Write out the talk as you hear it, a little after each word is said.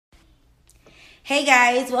Hey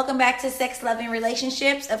guys, welcome back to Sex, Love, and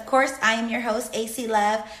Relationships. Of course, I am your host, AC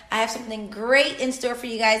Love. I have something great in store for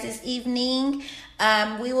you guys this evening.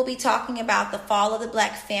 We will be talking about the fall of the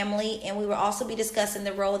Black family, and we will also be discussing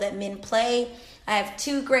the role that men play. I have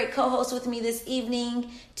two great co-hosts with me this evening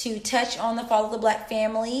to touch on the fall of the Black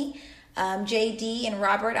family, JD and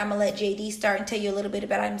Robert. I'm going to let JD start and tell you a little bit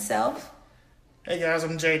about himself. Hey guys,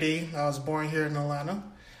 I'm JD. I was born here in Atlanta.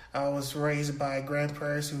 I was raised by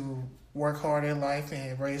grandparents who work hard in life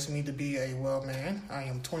and raised me to be a well man. I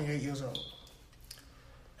am 28 years old.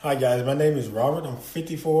 Hi guys, my name is Robert. I'm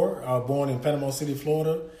 54. I was born in Panama City,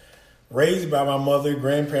 Florida. Raised by my mother,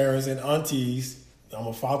 grandparents, and aunties. I'm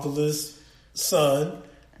a fatherless son,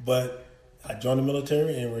 but I joined the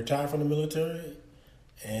military and retired from the military.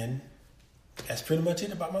 And that's pretty much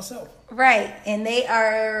it about myself. Right. And they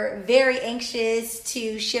are very anxious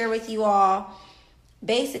to share with you all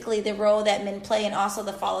basically the role that men play and also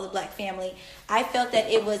the fall of the Black family. I felt that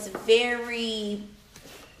it was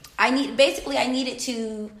I needed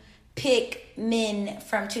to pick men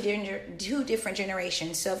from two different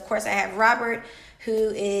generations. So of course I have Robert, who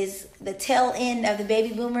is the tail end of the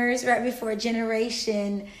baby boomers right before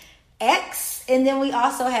Generation X. And then we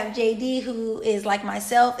also have JD, who is like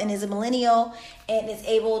myself and is a millennial and is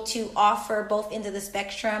able to offer both ends of the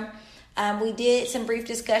spectrum. We did some brief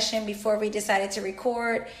discussion before we decided to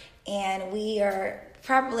record, and we are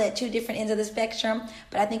probably at two different ends of the spectrum,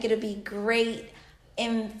 but I think it'll be great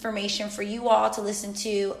information for you all to listen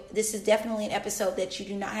to. This is definitely an episode that you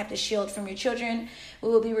do not have to shield from your children. We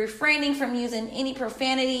will be refraining from using any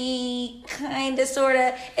profanity, kind of, sort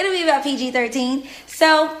of. It'll be about PG-13.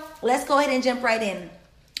 So let's go ahead and jump right in.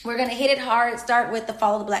 We're going to hit it hard, start with the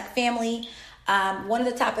fall of the Black family. One of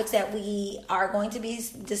the topics that we are going to be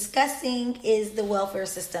discussing is the welfare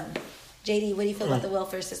system. JD, what do you feel about the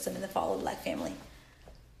welfare system and the fall of the Black family?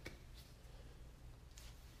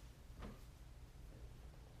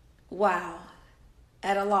 Wow.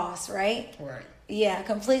 At a loss, right? Right. Yeah,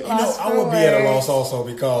 complete loss. I would be at a loss also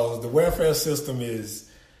because the welfare system is...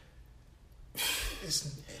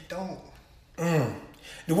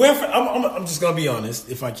 The welfare, I'm just going to be honest,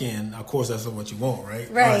 if I can. Of course, that's not what you want, right?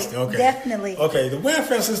 Right, Honesty. Okay. Definitely. Okay, the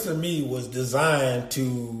welfare system to me was designed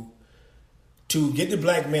to get the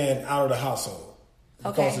Black man out of the household.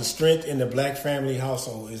 Because the strength in the Black family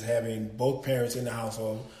household is having both parents in the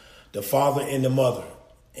household, the father and the mother.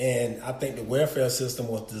 And I think the welfare system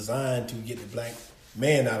was designed to get the Black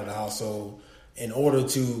man out of the household in order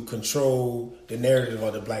to control the narrative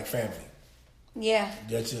of the Black family. Yeah.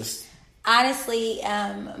 That's just... Honestly,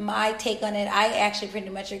 my take on it, I actually pretty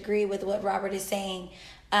much agree with what Robert is saying.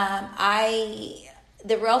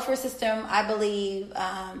 The welfare system, I believe,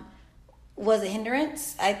 was a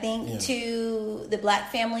hindrance, I think, to the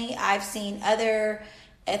Black family. I've seen other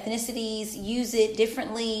ethnicities use it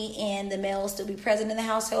differently and the males still be present in the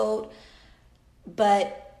household.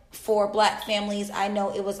 But for Black families, I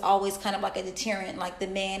know it was always kind of like a deterrent, like the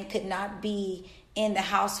man could not be in the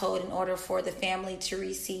household in order for the family to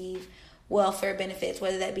receive welfare benefits,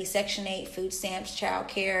 whether that be Section 8, food stamps, child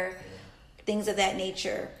care, things of that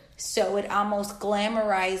nature. So it almost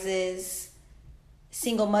glamorizes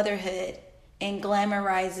single motherhood and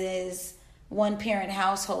glamorizes one-parent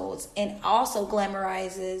households and also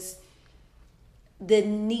glamorizes the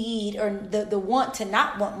need or the want to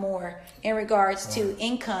not want more in regards to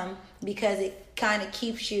income, because it kind of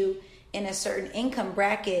keeps you in a certain income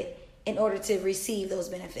bracket in order to receive those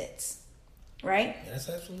benefits. Right? That's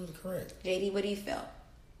absolutely correct. JD, what do you feel?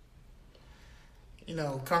 You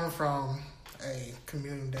know, coming from a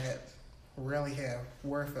community that rarely have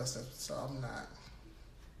welfare systems, so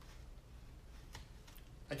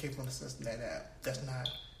I came from the system that does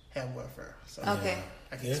not have welfare. So okay.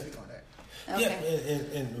 I can't speak on that. Okay.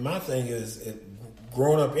 Yeah, and my thing is,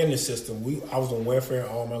 growing up in the system, I was on welfare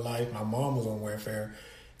all my life. My mom was on welfare,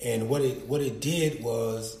 and what it did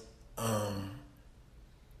was,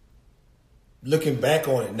 looking back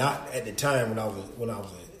on it, not at the time when I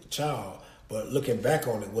was a child, but looking back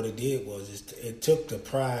on it, what it did was it took the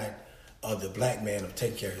pride of the Black man of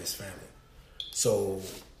taking care of his family. So,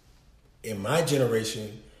 in my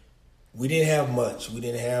generation, we didn't have much. We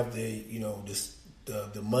didn't have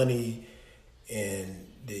the money and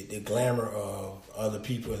the glamour of other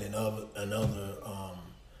people and other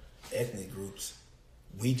ethnic groups.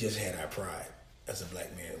 We just had our pride. As a Black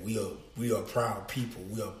man, we are proud people.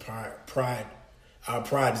 We are pride. Our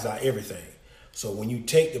pride is our everything. So when you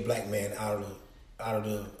take the Black man out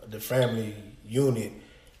of the family unit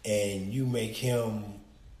and you make him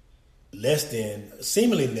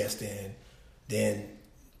seemingly less than, then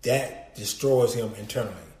that destroys him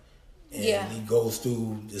internally. And he goes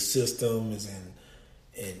through the systems and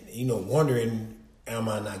wondering, am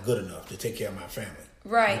I not good enough to take care of my family?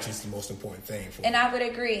 Right. Which is the most important thing for And me. I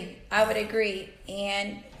would agree.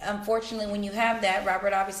 And unfortunately, when you have that,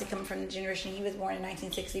 Robert obviously coming from the generation, he was born in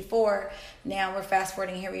 1964. Now we're fast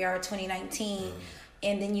forwarding, here we are, 2019.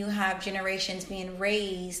 And then you have generations being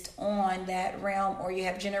raised on that realm, or you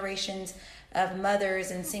have generations of mothers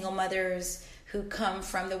and single mothers who come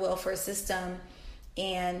from the welfare system,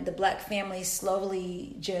 and the black family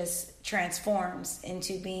slowly just transforms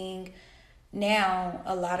into being now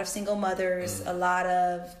a lot of single mothers, a lot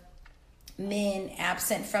of men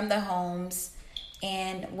absent from the homes,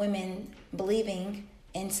 and women believing,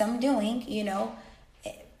 and some doing,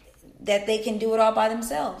 that they can do it all by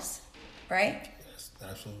themselves, right? That's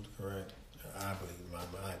absolutely correct. I believe,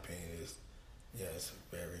 my opinion is, it's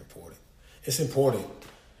very important. It's important,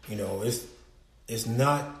 it's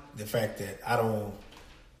not the fact that I don't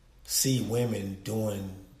see women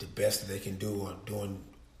doing the best that they can do or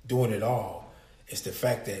doing it all. It's the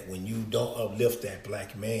fact that when you don't uplift that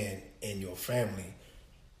black man in your family,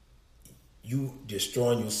 you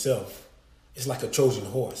destroying yourself. It's like a Trojan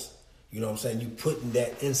horse. You know what I'm saying? You putting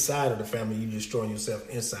that inside of the family, you destroying yourself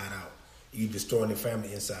inside out. You destroying the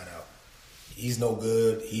family inside out. He's no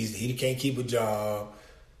good. He can't keep a job.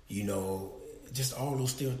 Just all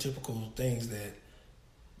those stereotypical things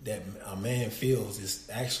that a man feels is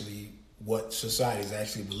actually what society is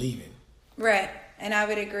actually believing. Right. And I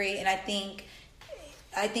would agree. And I think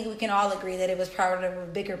we can all agree that it was part of a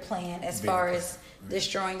bigger plan as far as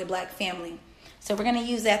destroying the black family. So we're going to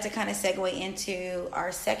use that to kind of segue into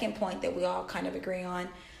our second point that we all kind of agree on,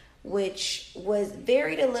 which was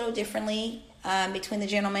varied a little differently between the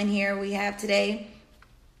gentlemen here we have today.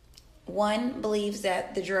 One believes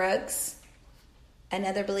that the drugs,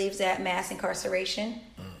 another believes that mass incarceration.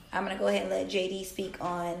 I'm going to go ahead and let JD speak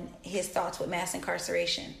on his thoughts with mass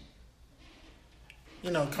incarceration.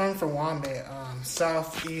 Coming from Wombat,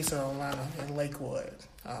 southeast of Atlanta in Lakewood,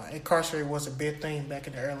 incarceration was a big thing back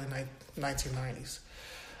in the early 1990s.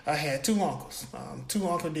 I had two uncles. Two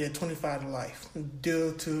uncles did 25 to life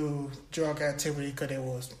due to drug activity because they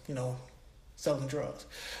was, selling drugs.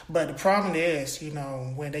 But the problem is,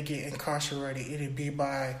 when they get incarcerated, it'd be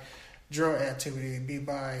by drug activity, it'd be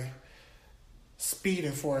by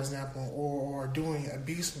speeding, for example, or doing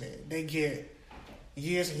abusement. They get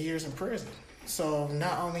years and years in prison. So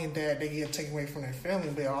not only that they get taken away from their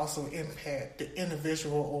family, but also impact the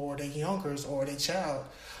individual or the youngers or the child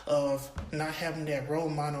of not having that role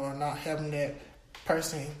model or not having that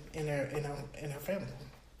person in their family.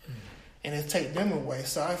 And it take them away.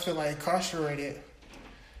 So I feel like incarcerated,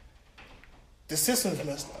 the system's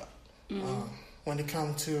messed up when it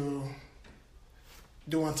comes to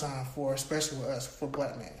doing time for, especially with us, for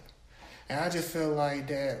black men. And I just feel like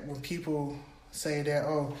that when people say that,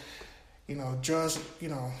 drugs,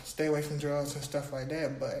 stay away from drugs and stuff like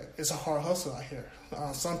that, but it's a hard hustle out here.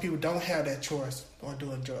 Some people don't have that choice on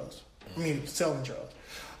doing drugs. Selling drugs.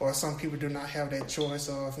 Or some people do not have that choice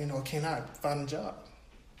of, cannot find a job.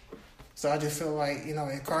 So I just feel like,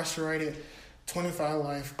 incarcerated, 25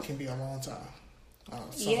 life can be a long time.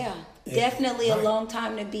 Definitely a long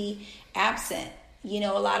time to be absent. A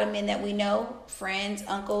lot of men that we know, friends,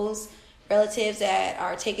 uncles, relatives that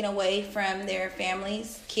are taken away from their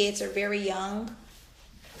families. Kids are very young.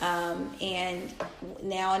 And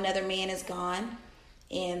now another man is gone.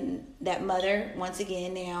 And that mother, once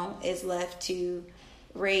again, now is left to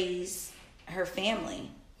raise her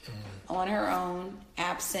family on her own,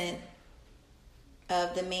 absent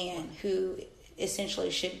of the man who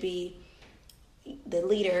essentially should be the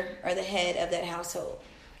leader or the head of that household.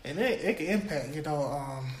 And it can impact,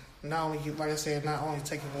 not only, like I said, not only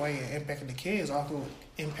taking away and impacting the kids, also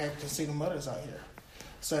impacting single mothers out here.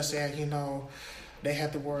 Such that, they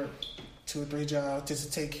have to work 2 or 3 jobs just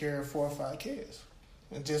to take care of 4 or 5 kids.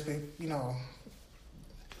 And just be,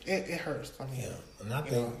 it hurts. And I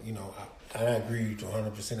think, I agree with you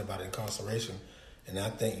 100% about incarceration. And I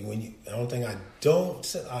think the only thing I don't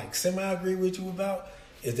semi-agree with you about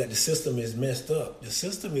is that the system is messed up. The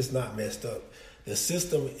system is not messed up. The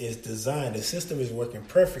system is designed. The system is working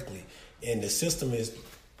perfectly. And the system is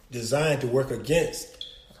designed to work against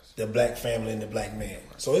the black family and the black man.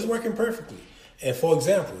 So it's working perfectly. And for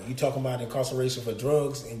example, you talking about incarceration for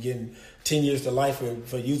drugs and getting 10 years to life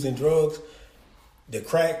for using drugs. The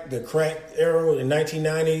crack era in the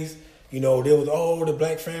 1990s, there was, the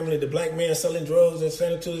black family, the black man selling drugs and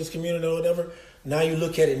selling to his community or whatever. Now you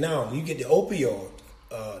look at it now, you get the opioid.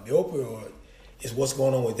 The opioid is what's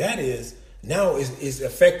going on with that is now is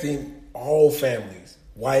affecting all families,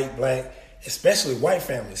 white, black, especially white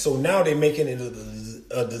families. So now they're making it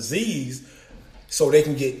a disease so they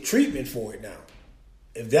can get treatment for it now.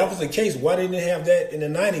 if that was the case, why didn't they have that in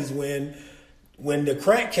the 90s when the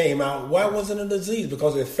crack came out? Why wasn't it a disease?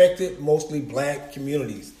 Because it affected mostly black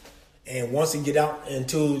communities. And once it get out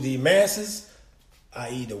into the masses,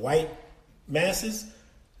 i.e. the white masses,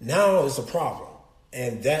 now it's a problem.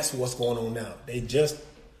 And that's what's going on now. They just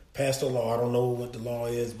passed a law. I don't know what the law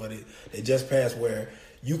is, but they just passed where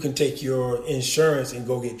you can take your insurance and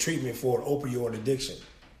go get treatment for an opioid addiction.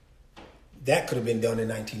 That could have been done in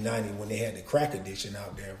 1990 when they had the crack addiction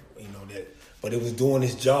out there, but it was doing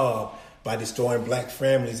its job by destroying black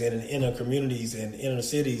families in inner communities and inner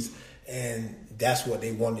cities, and that's what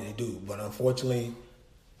they wanted to do. But unfortunately,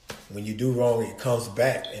 when you do wrong, it comes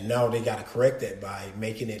back, and now they got to correct that by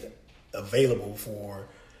making it available for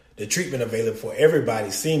the treatment available for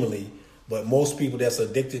everybody, seemingly. But most people that's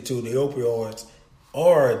addicted to the opioids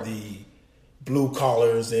are the blue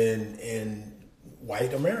collars in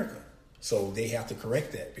white America. So they have to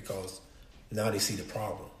correct that because now they see the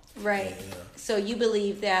problem. Right. Yeah. So you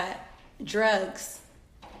believe that drugs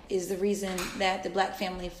is the reason that the black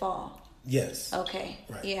family fall? Yes. Okay.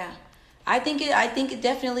 Right. Yeah. I think it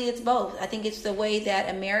definitely it's both. I think it's the way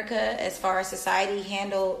that America, as far as society,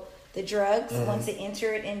 handled the drugs once it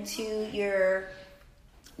entered into your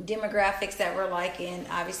demographics that were like in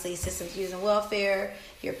obviously systems using welfare,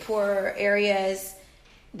 your poorer areas.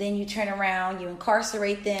 Then you turn around, you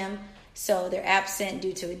incarcerate them. So they're absent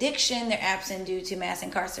due to addiction. They're absent due to mass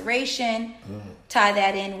incarceration. Tie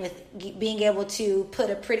that in with being able to put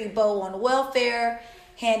a pretty bow on welfare,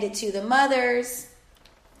 hand it to the mothers.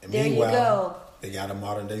 And there you go. They got a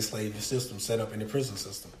modern day slave system set up in the prison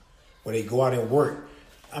system where they go out and work.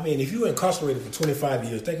 I mean, if you're incarcerated for 25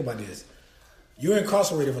 years, think about this. You're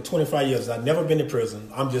incarcerated for 25 years. I've never been to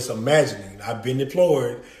prison. I'm just imagining. I've been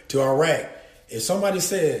deployed to Iraq. If somebody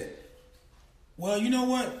said, well, you know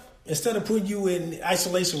what? Instead of putting you in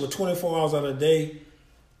isolation for 24 hours out of the day,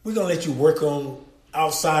 we're going to let you work on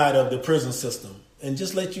outside of the prison system and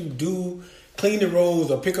just let you clean the roads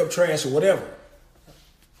or pick up trash or whatever.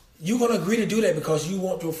 You're going to agree to do that because you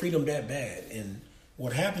want your freedom that bad. And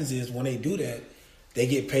what happens is when they do that, they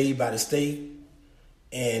get paid by the state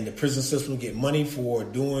and the prison system get money for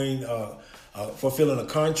doing, fulfilling a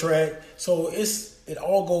contract. So it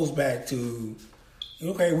all goes back to,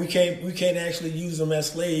 okay, we can't actually use them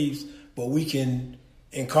as slaves, but we can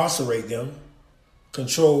incarcerate them,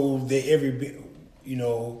 control their every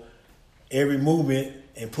movement,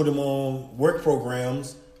 and put them on work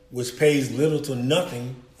programs, which pays little to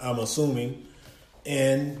nothing, I'm assuming,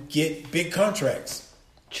 and get big contracts.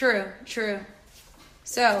 True.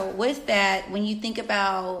 So with that, when you think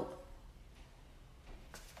about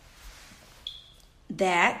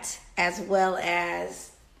that, as well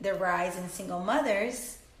as the rise in single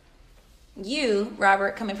mothers, you,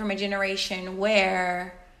 Robert, coming from a generation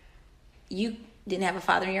where you didn't have a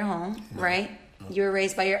father in your home, right? No. You were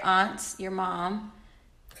raised by your aunts, your mom.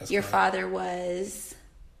 That's your father was?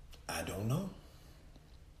 I don't know.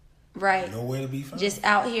 Right. Nowhere to be found. Just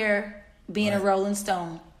out here being a Rolling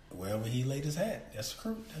Stone. Wherever he laid his hat. That's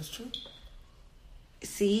true.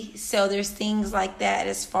 See? So there's things like that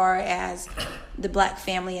as far as the black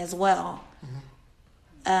family as well.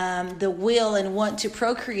 The will and want to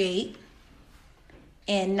procreate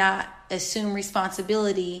and not assume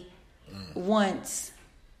responsibility once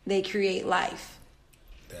they create life.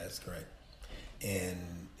 That's correct.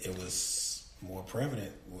 And it was more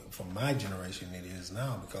prevalent for my generation than it is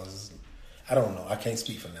now because, I don't know, I can't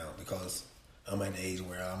speak for now because I'm at the age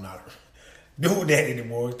where I'm not doing that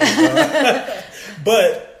anymore.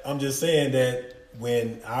 But I'm just saying that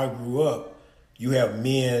when I grew up, you have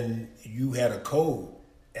men, you had a code.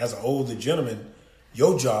 As an older gentleman,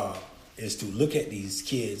 your job is to look at these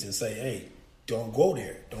kids and say, hey, don't go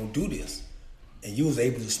there. Don't do this. And you was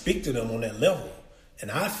able to speak to them on that level. And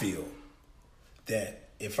I feel that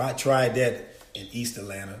if I tried that in East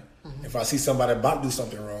Atlanta, if I see somebody about to do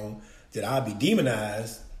something wrong, that I'll be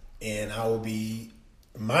demonized and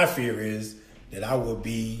my fear is that I will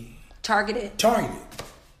be targeted.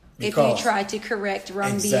 If you try to correct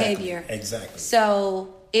wrong behavior. Exactly.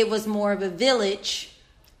 So it was more of a village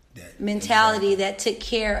mentality that took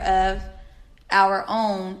care of our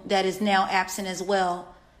own that is now absent as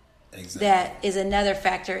well. Exactly. That is another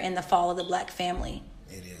factor in the fall of the black family.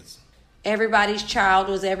 It is. Everybody's child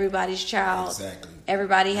was everybody's child. Exactly.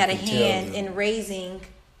 Everybody had a hand in raising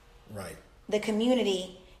the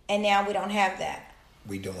community, and now we don't have that.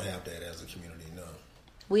 We don't have that as a community, no.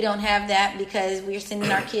 We don't have that because we're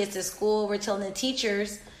sending our kids to school. We're telling the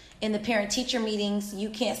teachers in the parent-teacher meetings, you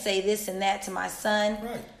can't say this and that to my son.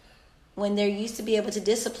 Right. When they're used to be able to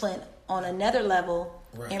discipline on another level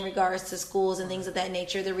in regards to schools and things of that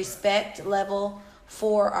nature, the respect level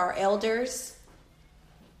for our elders,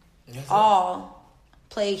 That's all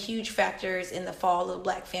play huge factors in the fall of the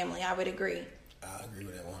black family. I would agree. I agree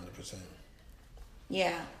with that 100%.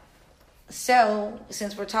 Yeah. So,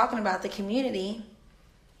 since we're talking about the community,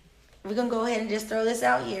 we're going to go ahead and just throw this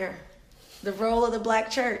out here. The role of the black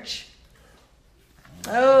church.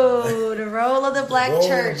 Oh, the role of the black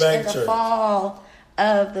church in the fall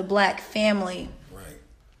of the black family. Right.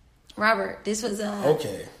 Robert, this was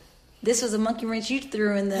okay. This was a monkey wrench you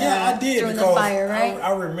threw in the I did, threw in the because fire, right?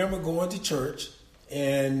 I remember going to church,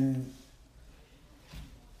 and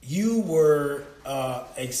you were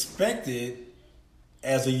expected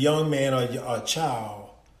as a young man or a child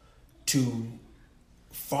to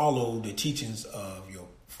follow the teachings of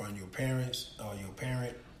from your parents or your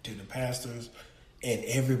parent to the pastors, and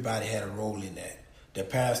everybody had a role in that. The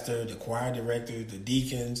pastor, the choir director, the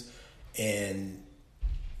deacons, and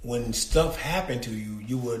when stuff happened to you,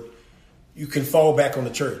 you can fall back on the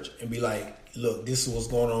church and be like, look, this is what's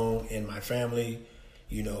going on in my family,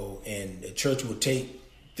 and the church will take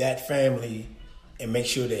that family and make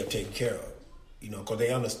sure they're taken care of, because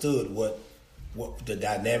they understood what the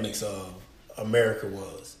dynamics of America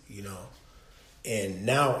was, And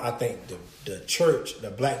now I think the church, the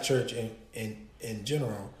black church in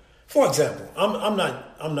general, for example,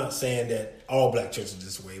 I'm not saying that all black churches are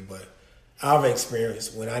this way, but I've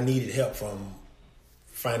experienced when I needed help from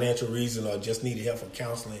financial reason or just needed help from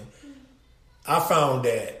counseling, I found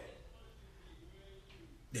that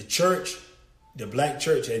the church, the black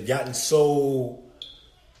church, had gotten so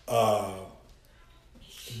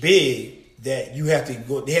big that you have to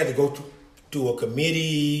go. They had to go to a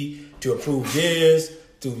committee to approve this,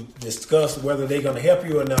 to discuss whether they're going to help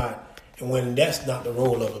you or not. And when that's not the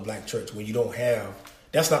role of a black church, when you don't have,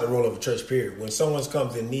 that's not the role of a church. Period. When someone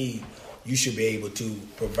comes in need, you should be able to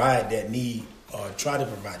provide that need or try to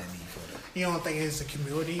provide a need for them. You don't think it's a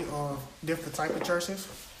community of different type of churches?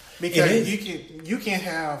 Because you can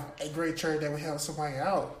have a great church that will help somebody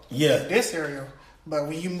out in this area, but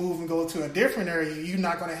when you move and go to a different area, you're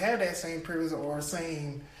not going to have that same privilege or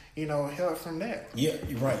same help from that. Yeah,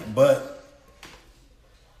 you're right. But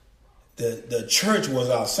the church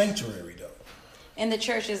was our sanctuary, though. And the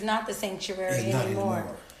church is not the sanctuary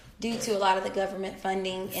anymore. Due to a lot of the government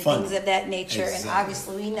funding and things of that nature. Exactly. And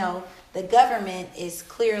obviously we know the government is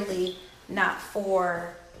clearly not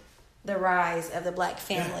for the rise of the black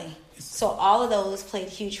family. Yeah. So all of those played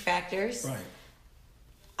huge factors. Right.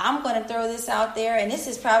 I'm going to throw this out there, and this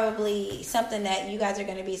is probably something that you guys are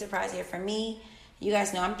going to be surprised to hear from me. You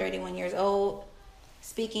guys know I'm 31 years old.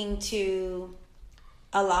 Speaking to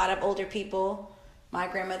a lot of older people, my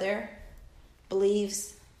grandmother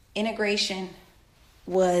believes integration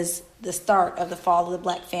was the start of the fall of the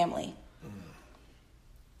black family.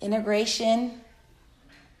 Integration,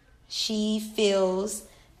 she feels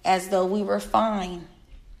as though we were fine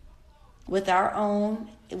with our own.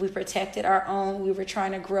 We protected our own. We were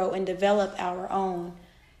trying to grow and develop our own.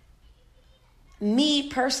 Me,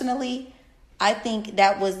 personally, I think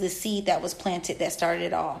that was the seed that was planted that started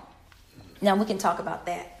it all. Now we can talk about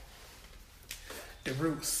that. The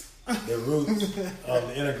roots. The roots of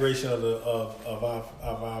the integration of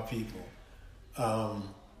our people.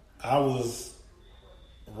 I was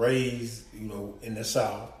raised, in the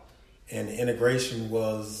South, and the integration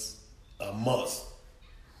was a must.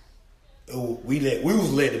 We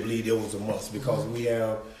was led to believe it was a must because we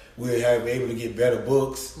were able to get better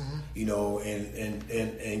books,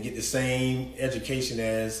 and get the same education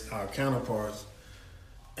as our counterparts.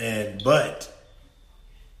 But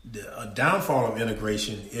a downfall of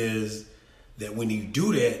integration is that when you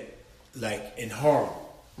do that, like in Harlem,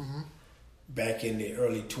 back in the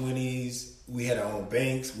early 20s, we had our own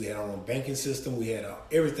banks, we had our own banking system, we had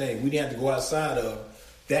everything. We didn't have to go outside of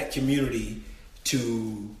that community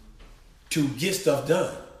to get stuff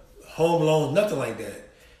done. Home loans, nothing like that.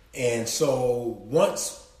 And so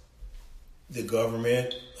once the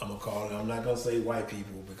government, I'm not going to say white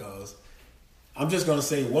people, because I'm just going to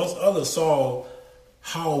say once others saw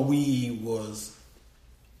how we was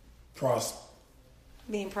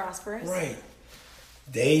being prosperous. Right.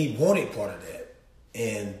 They wanted part of that.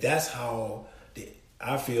 And that's how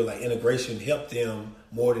I feel like integration helped them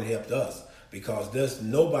more than helped us. Because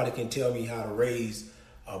nobody can tell me how to raise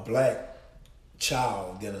a black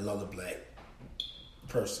child than another black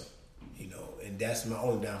person. And that's my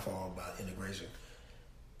only downfall about integration.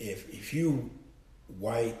 If you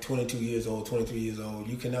white, 22 years old, 23 years old,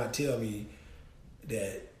 you cannot tell me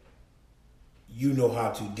that you know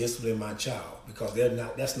how to discipline my child, because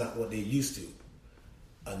that's not what they're used to.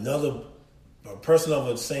 A person of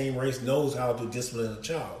the same race knows how to discipline a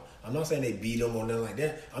child. I'm not saying they beat them or nothing like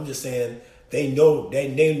that. I'm just saying they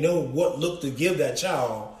know what look to give that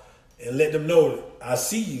child, and let them know, I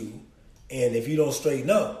see you, and if you don't straighten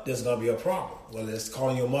up, there's gonna be a problem. Whether it's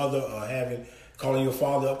calling your mother or calling your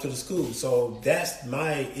father up to the school. So that's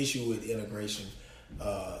my issue with integration,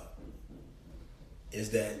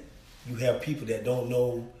 is that you have people that don't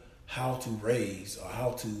know how to raise or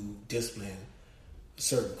how to discipline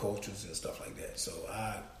certain cultures and stuff like that. So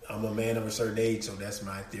I'm a man of a certain age, so that's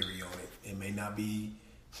my theory on it. It may not be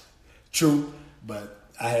true, but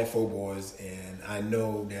I have 4 boys, and I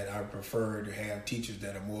know that I prefer to have teachers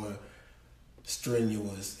that are more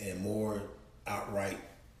strenuous and more outright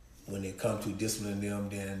when it comes to disciplining them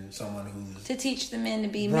than someone who's... To teach the men to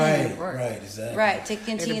be men. Right, exactly. Right, to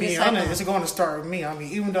continue and to be cycle. honest, it's going to start with me. I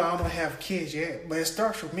mean, even though I don't have kids yet, but it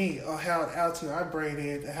starts with me, or how the attitude I bring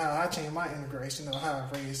in, how I change my integration, or how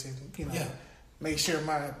I raise and, make sure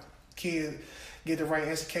my kids get the right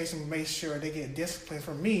education, make sure they get discipline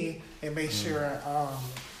from me, and make sure,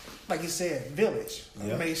 like you said, village.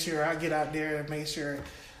 Yeah. Make sure I get out there and make sure,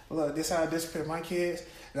 look, this is how I discipline my kids,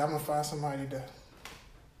 and I'm going to find somebody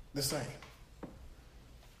the same.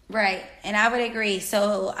 Right, and I would agree.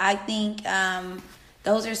 So I think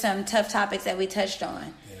those are some tough topics that we touched on.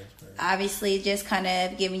 Yeah, obviously, just kind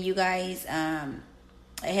of giving you guys a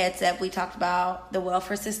heads up. We talked about the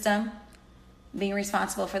welfare system being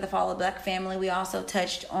responsible for the fall of the Black family. We also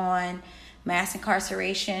touched on mass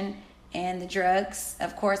incarceration and the drugs.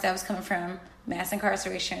 Of course, that was coming from mass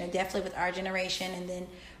incarceration, and definitely with our generation. And then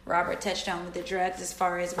Robert touched on with the drugs as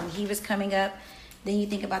far as when he was coming up. Then you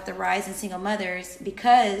think about the rise in single mothers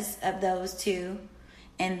because of those two.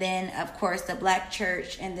 And then, of course, the Black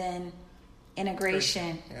church, and then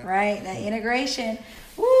integration, right? That integration,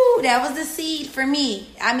 woo, that was the seed for me.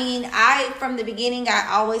 I mean, from the beginning, I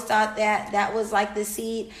always thought that was like the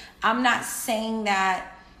seed. I'm not saying that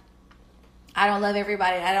I don't love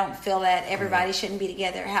everybody. I don't feel that everybody shouldn't be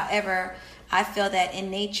together. However, I feel that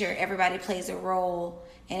in nature, everybody plays a role,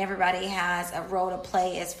 and everybody has a role to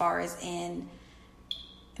play as far as in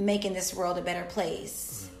making this world a better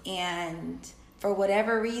place. And for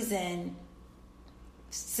whatever reason,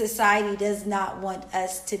 society does not want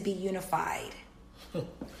us to be unified.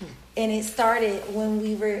 And it started when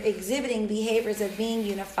we were exhibiting behaviors of being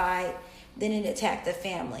unified, then it attacked the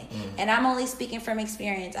family. And I'm only speaking from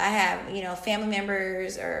experience. I have, family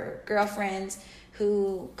members or girlfriends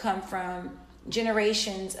who come from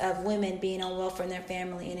generations of women being on welfare in their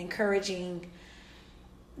family and encouraging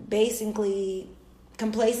basically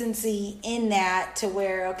complacency in that, to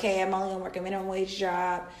where, okay, I'm only gonna work a minimum wage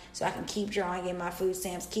job so I can keep drawing in my food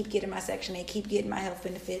stamps, keep getting my Section 8, keep getting my health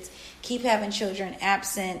benefits, keep having children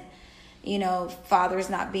absent, fathers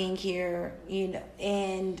not being here,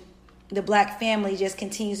 and the Black family just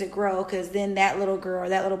continues to grow, because then that little girl or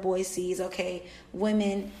that little boy sees, okay,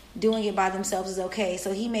 women doing it by themselves is okay.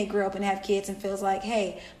 So he may grow up and have kids and feels like,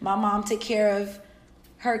 hey, my mom took care of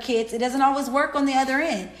her kids. It doesn't always work on the other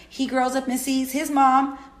end. He grows up and sees his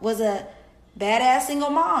mom was a badass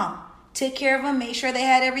single mom, took care of them, made sure they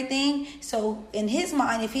had everything. So in his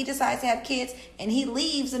mind, if he decides to have kids and he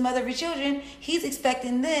leaves the mother of his children, he's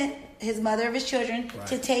expecting then his mother of his children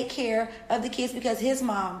to take care of the kids, because his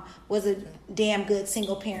mom was a damn good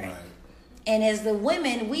single parent. And as the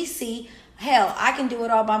women, we see, hell, I can do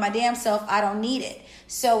it all by my damn self. I don't need it.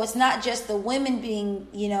 So it's not just the women being,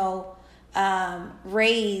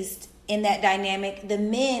 raised in that dynamic. The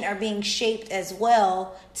men are being shaped as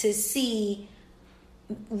well to see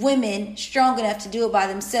women strong enough to do it by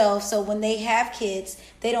themselves. So when they have kids,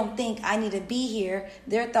 they don't think, I need to be here.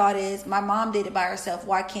 Their thought is, my mom did it by herself,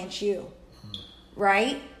 why can't you?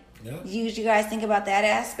 Right? Yeah. You guys think about that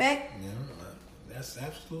aspect? Yeah, that's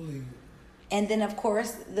absolutely. And then, of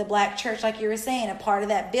course, the Black church, like you were saying, a part of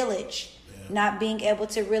that village, not being able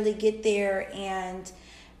to really get there and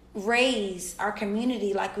raise our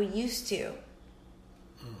community like we used to.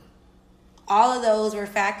 All of those were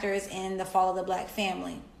factors in the fall of the Black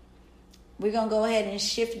family. We're going to go ahead and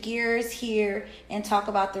shift gears here and talk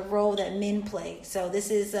about the role that men play. So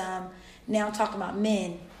this is now talking about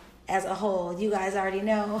men as a whole. You guys already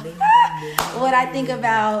know what I think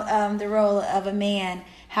about the role of a man.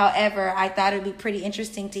 However, I thought it would be pretty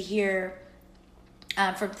interesting to hear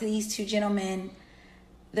from these two gentlemen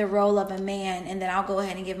the role of a man, and then I'll go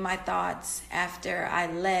ahead and give my thoughts after I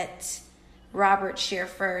let Robert share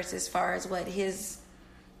first as far as what his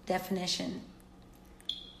definition.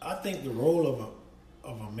 I think the role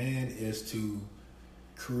of a man is to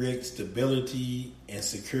create stability and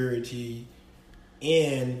security,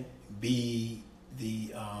 and be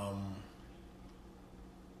the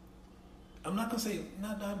I'm not gonna say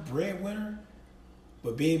not breadwinner,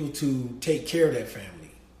 but be able to take care of that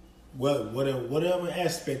family whatever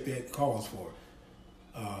aspect that calls for.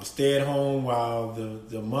 Stay at home while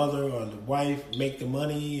the mother or the wife make the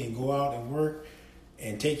money and go out and work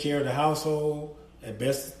and take care of the household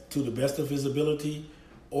to the best of his ability,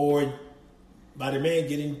 or by the man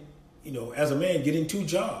getting, as a man getting 2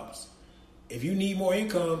 jobs. If you need more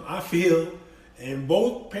income, I feel, and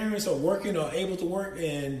both parents are working or able to work,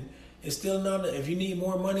 and it's still not. If you need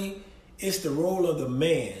more money, it's the role of the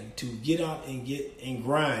man to get out and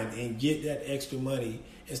grind and get that extra money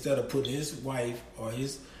instead of putting his wife or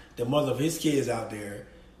the mother of his kids out there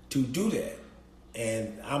to do that.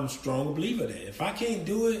 And I'm a strong believer that if I can't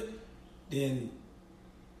do it, then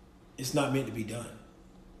it's not meant to be done.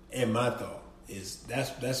 And my thought is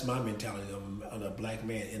that's my mentality of a black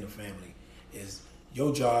man in a family is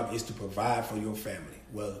your job is to provide for your family.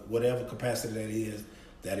 Well, whatever capacity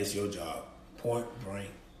that is your job. Point blank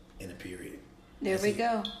in a period. There we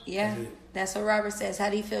go. Yeah, that's what Robert says. How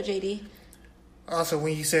do you feel, JD? Also,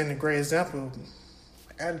 when you setting a great example,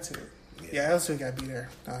 attitude. Yeah, attitude got to be there.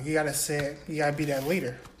 You got to be that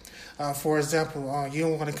leader. For example, you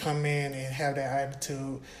don't want to come in and have that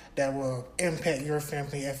attitude that will impact your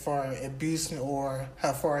family as far as abuse or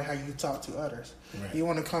how you talk to others. Right. You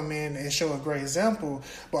want to come in and show a great example,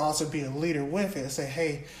 but also be a leader with it. Say,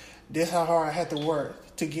 hey, this is how hard I had to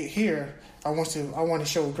work to get here. I want to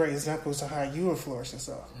show great examples of how you will flourish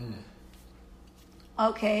yourself.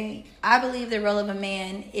 Okay, I believe the role of a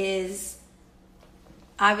man is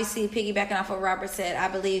obviously piggybacking off what Robert said. I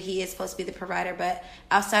believe he is supposed to be the provider, but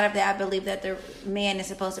outside of that, I believe that the man is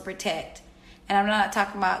supposed to protect. And I'm not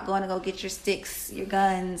talking about going to go get your sticks, your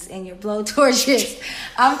guns, and your blowtorches.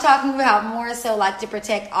 I'm talking about more so like to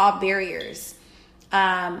protect all barriers.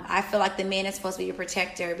 I feel like the man is supposed to be a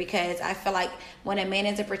protector because I feel like when a man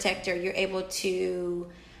is a protector, you're able to,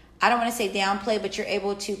 I don't want to say downplay, but you're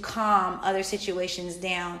able to calm other situations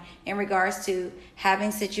down in regards to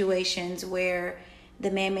having situations where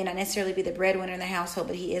the man may not necessarily be the breadwinner in the household,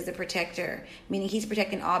 but he is the protector, meaning he's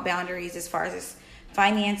protecting all boundaries as far as his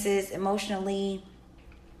finances, emotionally,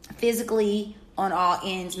 physically, on all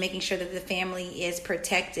ends, making sure that the family is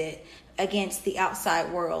protected against the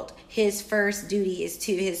outside world. His first duty is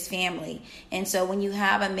to his family. And so when you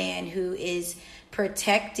have a man who is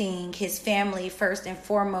protecting his family first and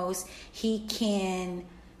foremost, he can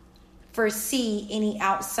foresee any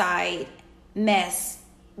outside mess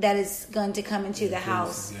that is going to come into the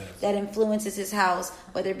house, that influences his house,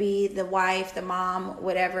 whether it be the wife, the mom,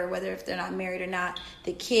 whatever, whether if they're not married or not,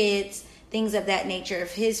 the kids, things of that nature.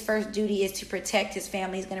 If his first duty is to protect his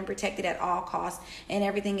family, he's going to protect it at all costs, and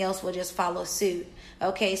everything else will just follow suit.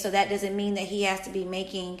 Okay, so that doesn't mean that he has to be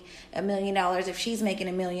making $1 million if she's making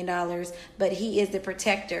 $1 million, but he is the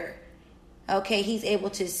protector. Okay, he's able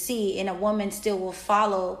to see, and a woman still will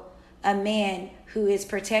follow a man who is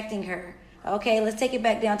protecting her. Okay, let's take it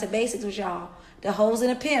back down to basics with y'all. The hoes and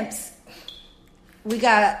the pimps. We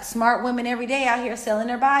got smart women every day out here selling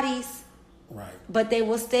their bodies. Right. But they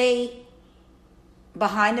will stay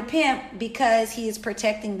behind the pimp because he is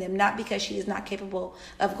protecting them, not because she is not capable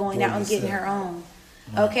of going out and getting her own.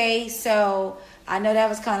 Right. Okay, so I know that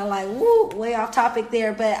was kind of like, way off topic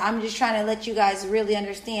there, but I'm just trying to let you guys really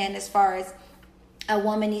understand as far as a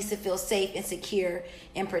woman needs to feel safe and secure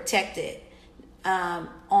and protected on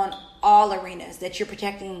all arenas, that you're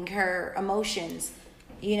protecting her emotions,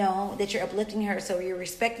 that you're uplifting her, so you're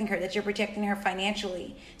respecting her, that you're protecting her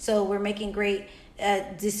financially, so we're making great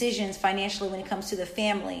decisions financially when it comes to the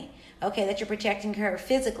family. Okay, that you're protecting her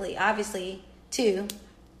physically, obviously, too.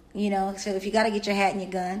 So if you got to get your hat and your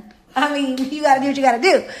gun, you got to do what you got to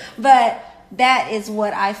do. But that is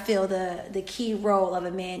what I feel the key role of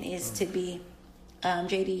a man is to be.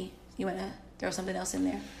 JD, you want to throw something else in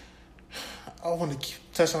there? I want to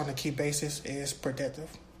touch on the key basis is protective.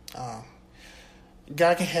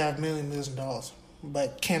 God can have millions of dollars,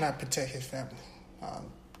 but cannot protect his family.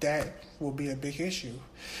 That will be a big issue.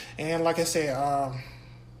 And like I said,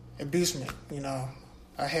 abusement.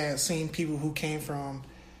 I had seen people who came from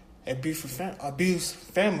abused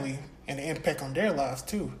family and the impact on their lives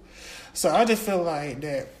too. So I just feel like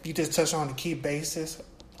that you just touch on the key basis,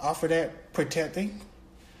 offer that protecting,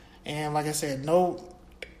 and like I said, no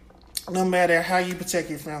matter how you protect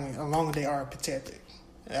your family, as long as they are protected.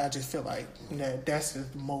 I just feel like that's the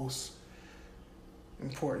most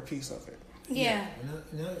important piece of it. Yeah.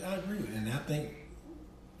 I agree with it. And I think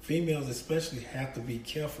females especially have to be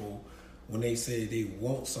careful when they say they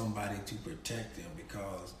want somebody to protect them,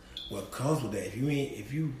 because what comes with that,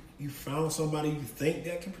 if you found somebody you think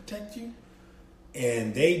that can protect you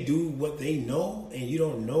and they do what they know and you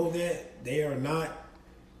don't know that they are not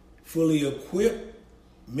fully equipped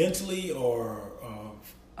mentally or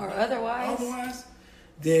or otherwise,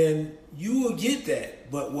 then you will get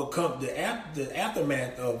that. But what comes the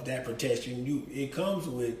aftermath of that protection, it comes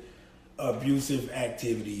with abusive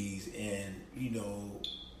activities and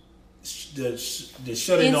the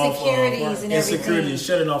shutting off of insecurity,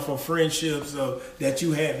 shutting off of friendships that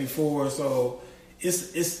you had before. So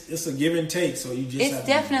it's a give and take. So you just it's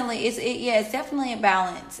definitely a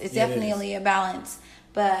balance. It's definitely a balance.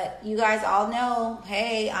 But you guys all know,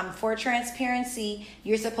 hey, I'm for transparency.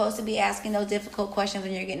 You're supposed to be asking those difficult questions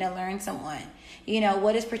when you're getting to learn someone.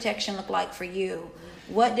 What does protection look like for you?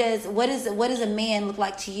 What does a man look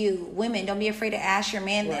like to you? Women, don't be afraid to ask your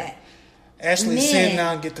man that. Actually, sit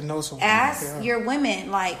down and get to know someone. Ask your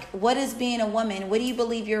women, what is being a woman? What do you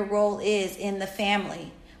believe your role is in the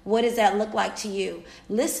family? What does that look like to you?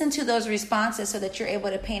 Listen to those responses so that you're able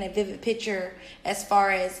to paint a vivid picture as far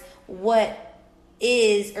as what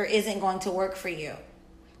is or isn't going to work for you.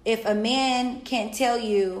 If a man can't tell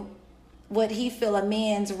you what he feel a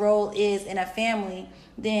man's role is in a family,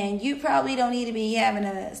 then you probably don't need to be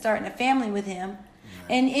starting a family with him.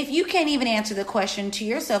 And if you can't even answer the question to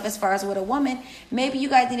yourself as far as with a woman, maybe you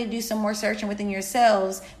guys need to do some more searching within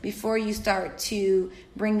yourselves before you start to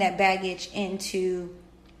bring that baggage into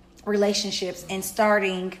relationships and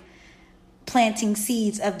planting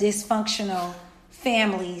seeds of dysfunctional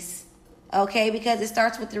families. Okay? Because it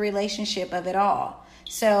starts with the relationship of it all.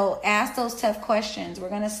 So ask those tough questions. We're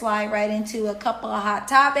going to slide right into a couple of hot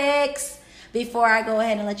topics before I go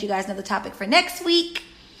ahead and let you guys know the topic for next week.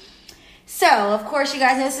 So, of course, you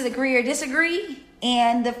guys know this is agree or disagree.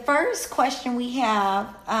 And the first question we have,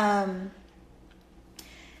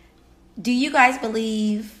 do you guys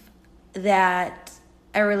believe that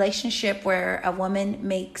a relationship where a woman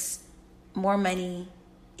makes more money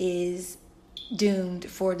is doomed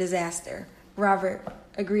for disaster? Robert,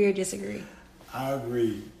 agree or disagree? I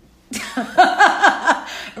agree.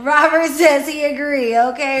 Robert says he agree.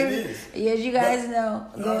 Okay, it is. Yes, you guys know.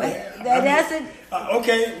 Go ahead. That's it.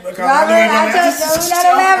 Okay, Robert, I told you not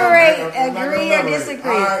elaborate. Agree or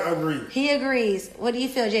disagree? I agree. He agrees. What do you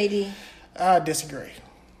feel, JD? I disagree.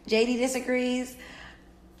 JD disagrees.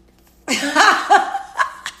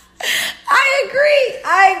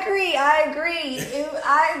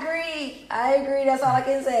 I agree. That's all I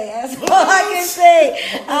can say.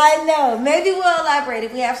 I know. Maybe we'll elaborate.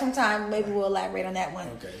 If we have some time, maybe we'll elaborate on that one.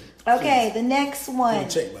 Okay, the next one.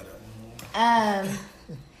 Check by that.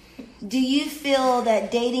 Do you feel that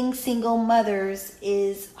dating single mothers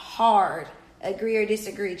is hard? Agree or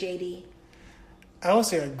disagree, JD? I would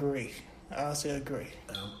say agree.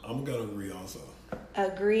 I'm going to agree also.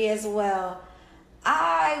 Agree as well.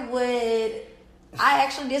 I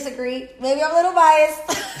actually disagree. Maybe I'm a little biased.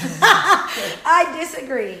 I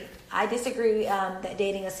disagree that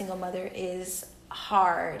dating a single mother is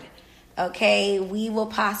hard. Okay, we will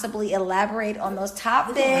possibly elaborate on those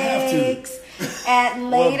topics at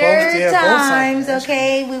later times.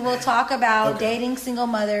 Okay, we will talk about dating single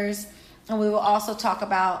mothers, and we will also talk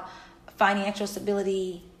about financial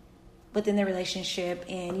stability within the relationship,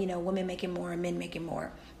 and women making more and men making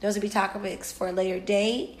more. Those will be topics for a later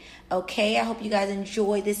date. Okay, I hope you guys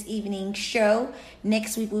enjoy this evening show.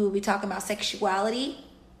 Next week we will be talking about sexuality.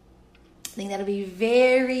 I think that'll be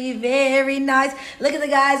very, very nice. Look at the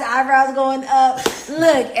guys' eyebrows going up.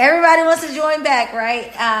 Look, everybody wants to join back,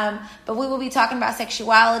 right? But we will be talking about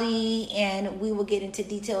sexuality, and we will get into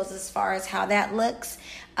details as far as how that looks.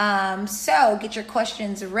 So get your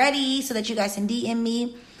questions ready so that you guys can DM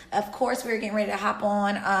me. Of course, we're getting ready to hop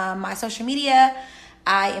on my social media.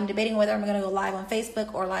 I am debating whether I'm going to go live on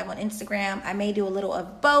Facebook or live on Instagram. I may do a little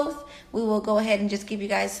of both. We will go ahead and just give you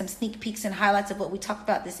guys some sneak peeks and highlights of what we talked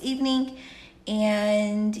about this evening.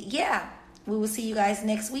 And yeah, we will see you guys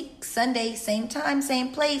next week, Sunday, same time, same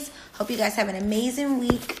place. Hope you guys have an amazing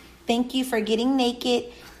week. Thank you for getting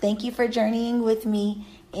naked. Thank you for journeying with me.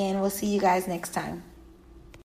 And we'll see you guys next time.